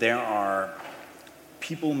there are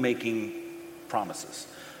people making promises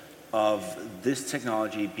of this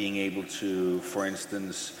technology being able to, for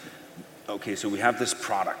instance, okay, so we have this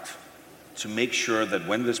product, to make sure that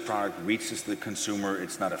when this product reaches the consumer,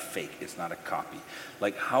 it's not a fake, it's not a copy.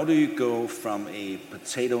 Like, how do you go from a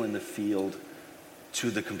potato in the field to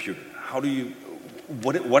the computer? How do you,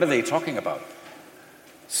 what are they talking about?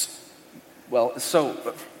 Well, so...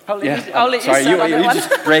 I'll let you sorry, start on you that one.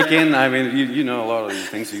 just break in. I mean, you know a lot of these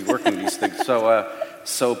things, you work on these things.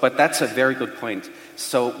 But that's a very good point.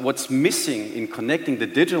 So what's missing in connecting the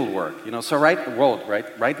digital work, so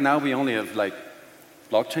right now we only have like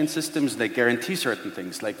blockchain systems, they guarantee certain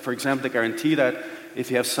things. Like, for example, they guarantee that if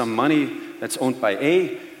you have some money that's owned by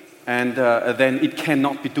A, and then it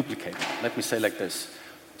cannot be duplicated. Let me say like this.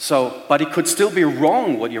 So, but it could still be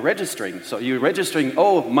wrong what you're registering. So you're registering,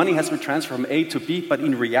 oh, money has been transferred from A to B, but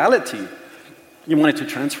in reality, you wanted to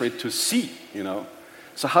transfer it to C,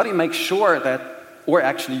 So how do you make sure that, or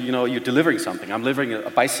actually, you're delivering something. I'm delivering a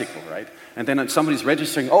bicycle, right? And then somebody's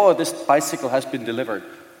registering, oh, this bicycle has been delivered.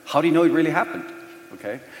 How do you know it really happened?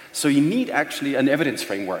 Okay? So you need actually an evidence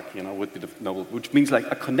framework, would be the noble, which means like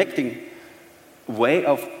a connecting way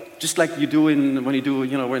of, just like you do when you do,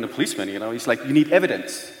 we're in a policeman, it's like you need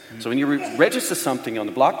evidence. Mm-hmm. So when you register something on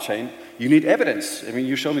the blockchain, you need evidence. I mean,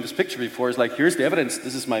 you showed me this picture before, it's like, here's the evidence,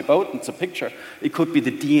 this is my boat, and it's a picture. It could be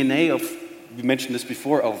the DNA of, we mentioned this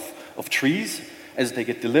before, of trees as they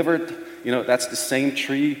get delivered. That's the same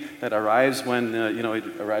tree that arrives when,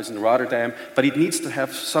 it arrives in Rotterdam, but it needs to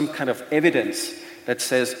have some kind of evidence that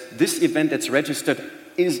says this event that's registered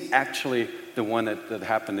is actually the one that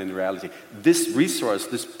happened in reality. This resource,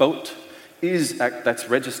 this boat, that's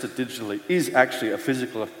registered digitally, is actually a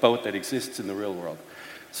physical boat that exists in the real world.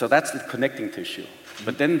 So that's the connecting tissue.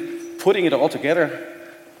 But then putting it all together,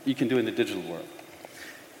 you can do in the digital world.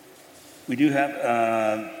 We do have,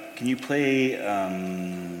 can you play,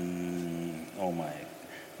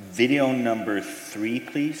 video number 3,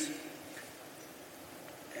 please?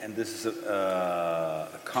 And this is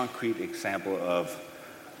a concrete example of,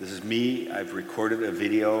 this is me, I've recorded a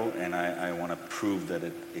video, and I want to prove that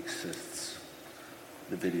it exists,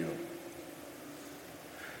 the video.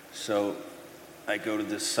 So I go to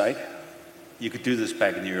this site. You could do this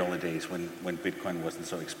back in the early days when Bitcoin wasn't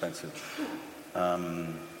so expensive.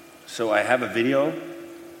 So I have a video,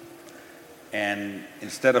 and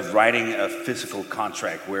instead of writing a physical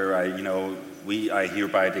contract where I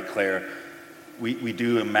hereby declare, we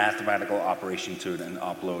do a mathematical operation to it and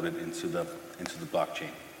upload it into the blockchain.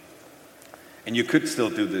 And you could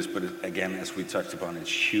still do this, but again, as we touched upon,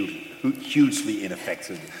 it's hugely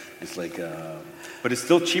ineffective. It's like, but it's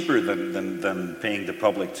still cheaper than paying the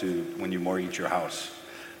public when you mortgage your house.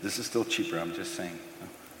 This is still cheaper, I'm just saying.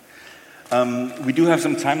 We do have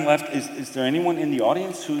some time left. Is there anyone in the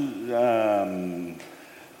audience who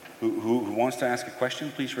wants to ask a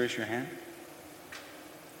question? Please raise your hand.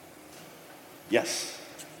 Yes.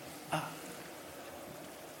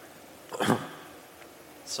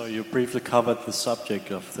 So you briefly covered the subject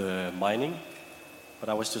of the mining, but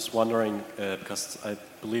I was just wondering, because I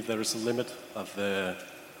believe there is a limit of the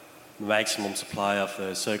maximum supply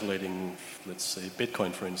of circulating, let's say,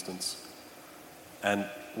 Bitcoin, for instance. And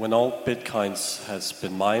when all Bitcoins has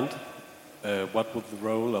been mined, what would the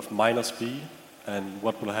role of miners be, and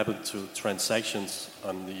what will happen to transactions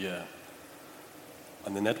on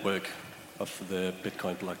the network of the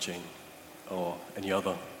Bitcoin blockchain, or any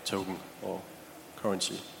other token or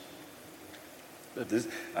currency?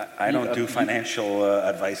 I don't do financial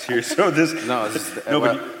advice here, so this.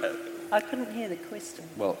 Nobody. I couldn't hear the question.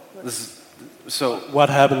 Well, so what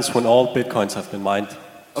happens when all Bitcoins have been mined?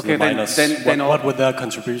 Okay, then what would their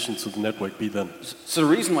contribution to the network be then? So the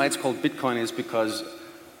reason why it's called Bitcoin is because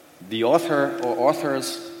the author or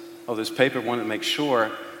authors of this paper want to make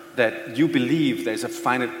sure that you believe there's a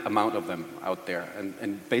finite amount of them out there,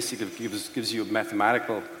 and basically gives you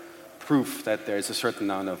mathematical proof that there is a certain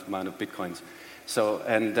amount of Bitcoins. So,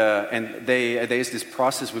 and there's this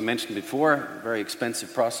process we mentioned before, very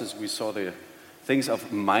expensive process. We saw the things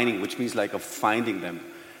of mining, which means like of finding them.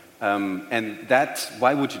 And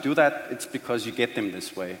why would you do that? It's because you get them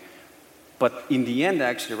this way. But in the end,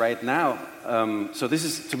 actually, right now, so this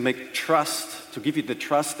is to make trust, to give you the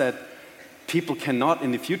trust that people cannot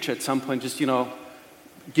in the future at some point just,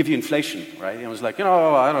 give you inflation, right? It was like,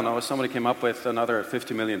 I don't know, if somebody came up with another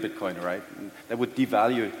 50 million Bitcoin, right? That would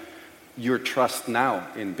devalue your trust now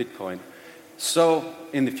in Bitcoin. So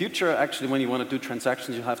in the future, actually, when you want to do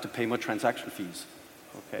transactions, you have to pay more transaction fees.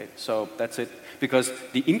 Okay, so that's it. Because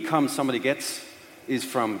the income somebody gets is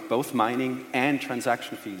from both mining and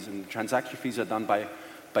transaction fees. And transaction fees are done by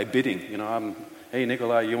bidding. Hey,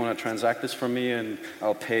 Nikolai, you want to transact this for me, and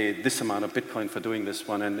I'll pay this amount of Bitcoin for doing this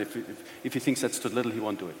one. And if he thinks that's too little, he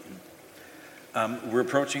won't do it. We're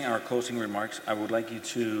approaching our closing remarks. I would like you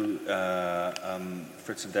to,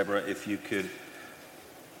 Fritz and Deborah, if you could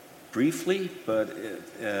briefly, but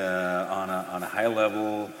on a high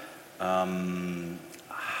level,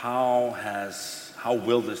 how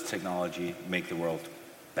will this technology make the world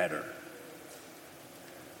better?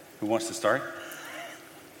 Who wants to start?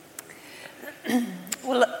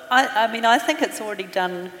 Well, I think it's already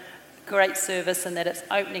done great service in that it's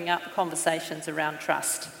opening up conversations around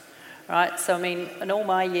trust, right? So, in all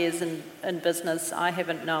my years in business, I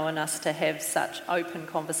haven't known us to have such open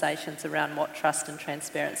conversations around what trust and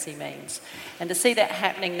transparency means. And to see that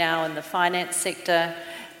happening now in the finance sector,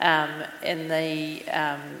 in the,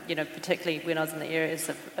 particularly when I was in the areas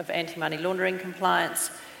of anti-money laundering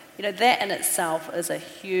compliance, that in itself is a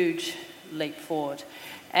huge leap forward.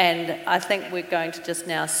 And I think we're going to just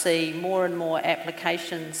now see more and more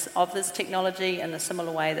applications of this technology in a similar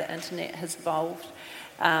way that internet has evolved.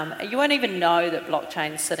 You won't even know that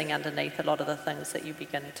blockchain's sitting underneath a lot of the things that you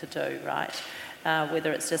begin to do, right?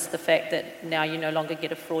 Whether it's just the fact that now you no longer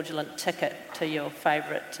get a fraudulent ticket to your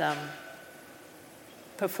favourite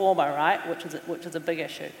performer, right? Which is a big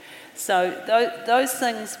issue. So those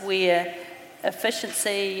things where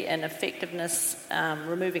efficiency and effectiveness,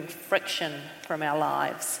 removing friction from our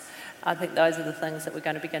lives, I think those are the things that we're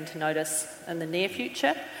going to begin to notice in the near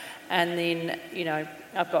future. And then,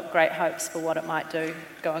 I've got great hopes for what it might do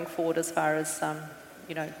going forward as far as,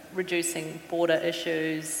 reducing border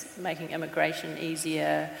issues, making immigration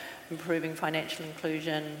easier, improving financial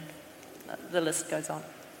inclusion. The list goes on.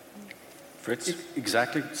 Fritz?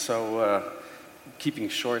 Exactly. So keeping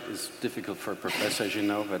short is difficult for a professor, as you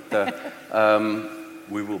know, but...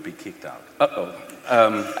 we will be kicked out.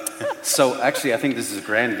 So actually, I think this is a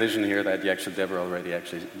grand vision here that Deborah already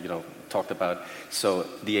talked about. So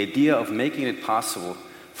the idea of making it possible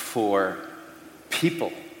for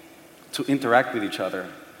people to interact with each other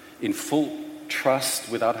in full trust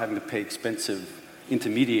without having to pay expensive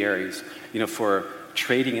intermediaries, for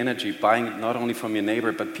trading energy, buying it not only from your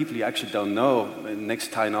neighbor, but people you actually don't know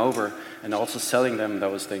next time over, and also selling them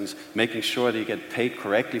those things, making sure that you get paid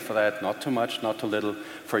correctly for that, not too much, not too little,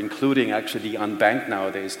 for including actually the unbanked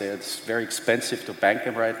nowadays. It's very expensive to bank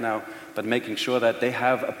them right now, but making sure that they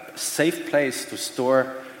have a safe place to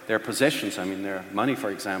store their possessions, their money, for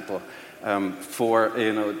example, for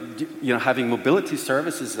having mobility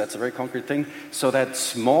services, that's a very concrete thing, so that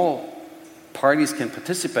small parties can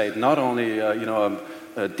participate, not only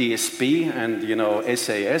DSB and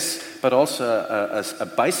SAS, but also a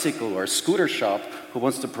bicycle or a scooter shop who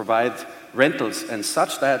wants to provide rentals and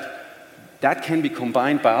such that can be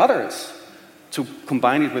combined by others to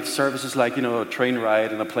combine it with services like a train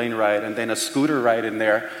ride and a plane ride and then a scooter ride in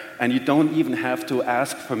there, and you don't even have to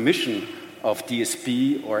ask permission of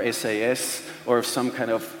DSB or SAS or of some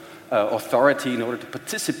kind of authority in order to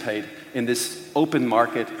participate in this open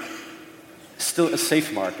market. Still a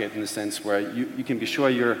safe market in the sense where you can be sure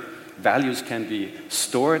your values can be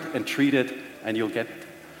stored and treated, and you'll get,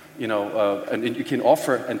 and you can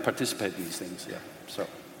offer and participate in these things. Yeah. So,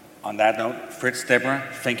 on that note, Fritz, Deborah,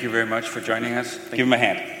 thank you very much for joining us. Give them a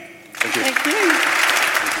hand. Thank you. Thank you.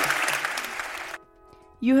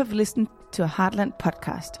 You have listened to a Heartland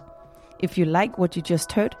podcast. If you like what you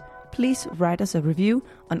just heard, please write us a review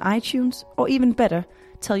on iTunes, or even better,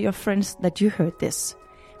 tell your friends that you heard this.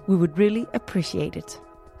 We would really appreciate it.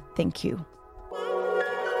 Thank you.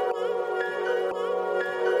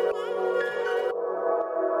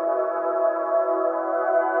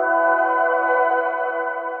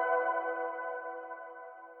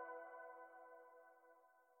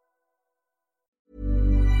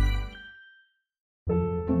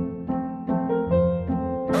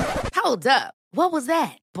 Hold up. What was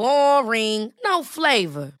that? Boring. No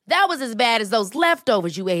flavor. That was as bad as those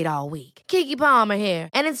leftovers you ate all week. Keke Palmer here.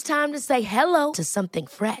 And it's time to say hello to something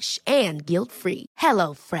fresh and guilt-free.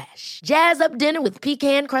 HelloFresh. Jazz up dinner with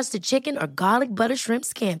pecan-crusted chicken or garlic butter shrimp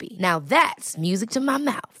scampi. Now that's music to my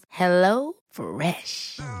mouth.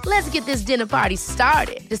 HelloFresh. Let's get this dinner party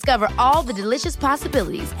started. Discover all the delicious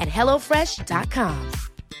possibilities at HelloFresh.com.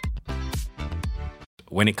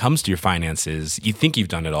 When it comes to your finances, you think you've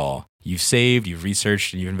done it all. You've saved, you've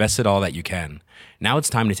researched, and you've invested all that you can. Now it's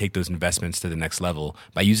time to take those investments to the next level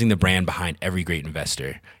by using the brand behind every great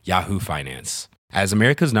investor, Yahoo Finance. As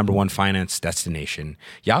America's #1 finance destination,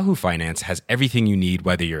 Yahoo Finance has everything you need,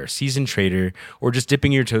 whether you're a seasoned trader or just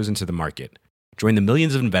dipping your toes into the market. Join the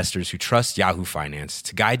millions of investors who trust Yahoo Finance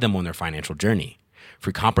to guide them on their financial journey.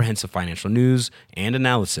 For comprehensive financial news and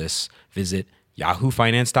analysis, visit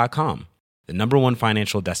yahoofinance.com, the #1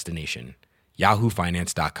 financial destination,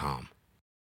 yahoofinance.com.